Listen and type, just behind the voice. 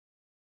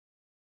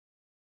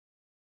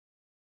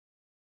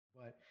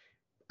But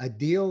a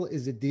deal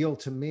is a deal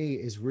to me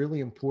is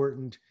really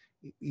important,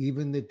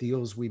 even the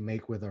deals we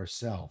make with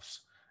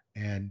ourselves.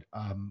 And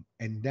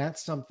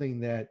that's something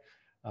that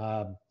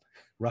um,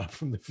 Rob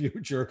from the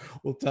future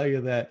will tell you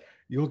that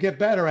you'll get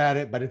better at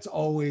it, but it's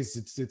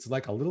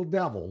like a little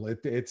devil.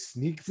 It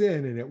sneaks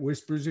in and it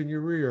whispers in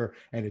your ear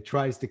and it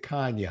tries to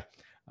con you.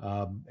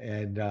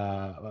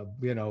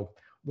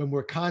 When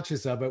we're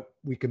conscious of it,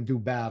 we can do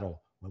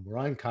battle. When we're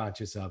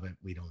unconscious of it,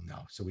 we don't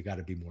know. So we got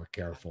to be more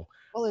careful.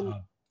 Well, and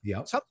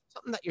Yeah.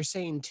 something that you're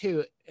saying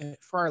too,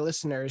 for our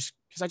listeners,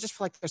 because I just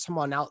feel like there's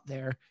someone out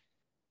there.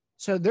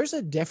 So there's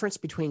a difference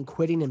between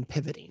quitting and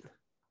pivoting.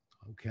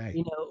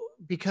 Okay.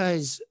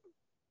 Because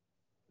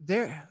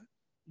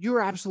you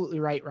were absolutely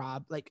right,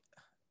 Rob. Like,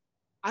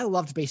 I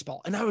loved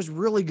baseball and I was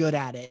really good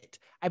at it.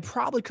 I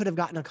probably could have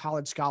gotten a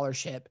college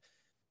scholarship,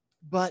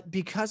 but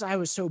because I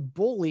was so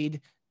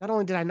bullied, not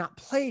only did I not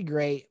play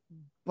great,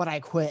 but I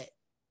quit.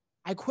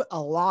 I quit a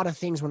lot of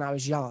things when I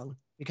was young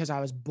because I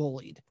was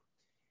bullied.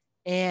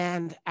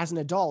 And as an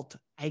adult,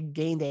 I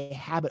gained a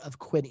habit of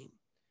quitting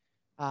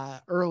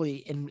early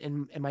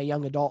in my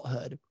young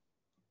adulthood.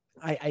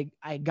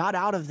 I got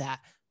out of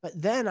that, but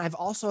then I've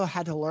also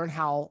had to learn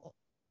how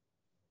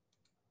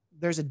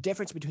there's a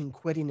difference between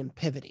quitting and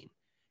pivoting,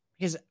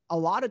 because a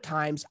lot of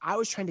times I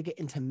was trying to get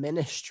into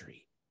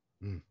ministry,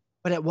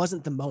 but it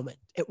wasn't the moment.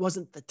 It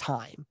wasn't the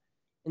time.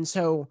 And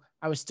so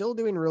I was still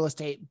doing real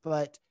estate,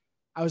 but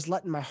I was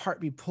letting my heart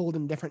be pulled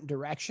in different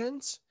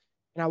directions.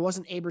 And I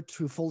wasn't able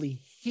to fully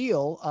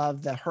heal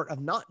of the hurt of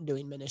not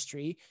doing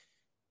ministry,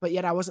 but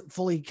yet I wasn't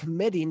fully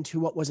committing to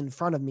what was in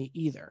front of me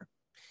either.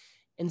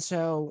 And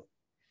so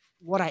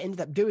what I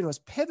ended up doing was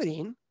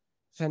pivoting.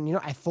 So,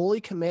 I fully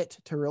commit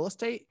to real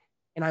estate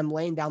and I'm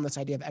laying down this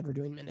idea of ever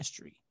doing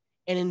ministry.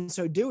 And in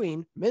so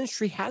doing,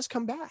 ministry has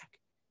come back.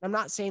 I'm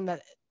not saying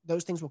that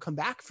those things will come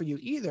back for you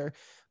either,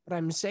 but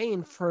I'm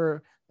saying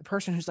for the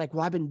person who's like,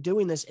 well, I've been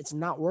doing this, it's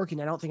not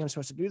working, I don't think I'm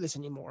supposed to do this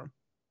anymore.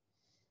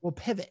 Well,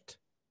 pivot.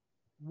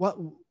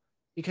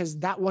 Because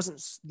that wasn't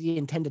the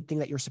intended thing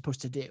that you're supposed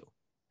to do.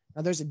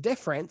 Now, there's a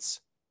difference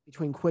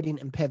between quitting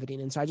and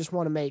pivoting. And so I just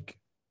want to make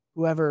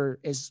whoever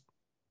is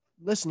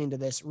listening to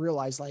this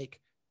realize, like,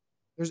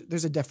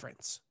 there's a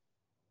difference.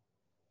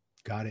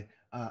 Got it.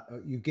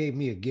 You gave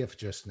me a gift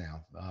just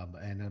now,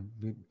 and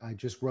I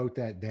just wrote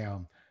that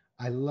down.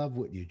 I love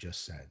what you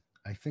just said.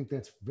 I think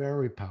that's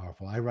very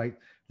powerful. I write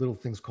little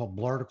things called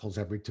blarticles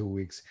every 2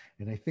 weeks,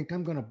 and I think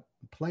I'm going to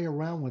play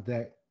around with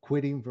that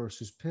quitting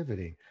versus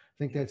pivoting. I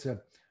think that's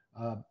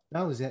not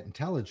only is that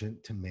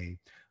intelligent to me,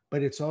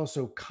 but it's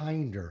also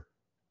kinder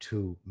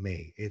to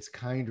me. It's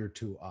kinder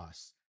to us.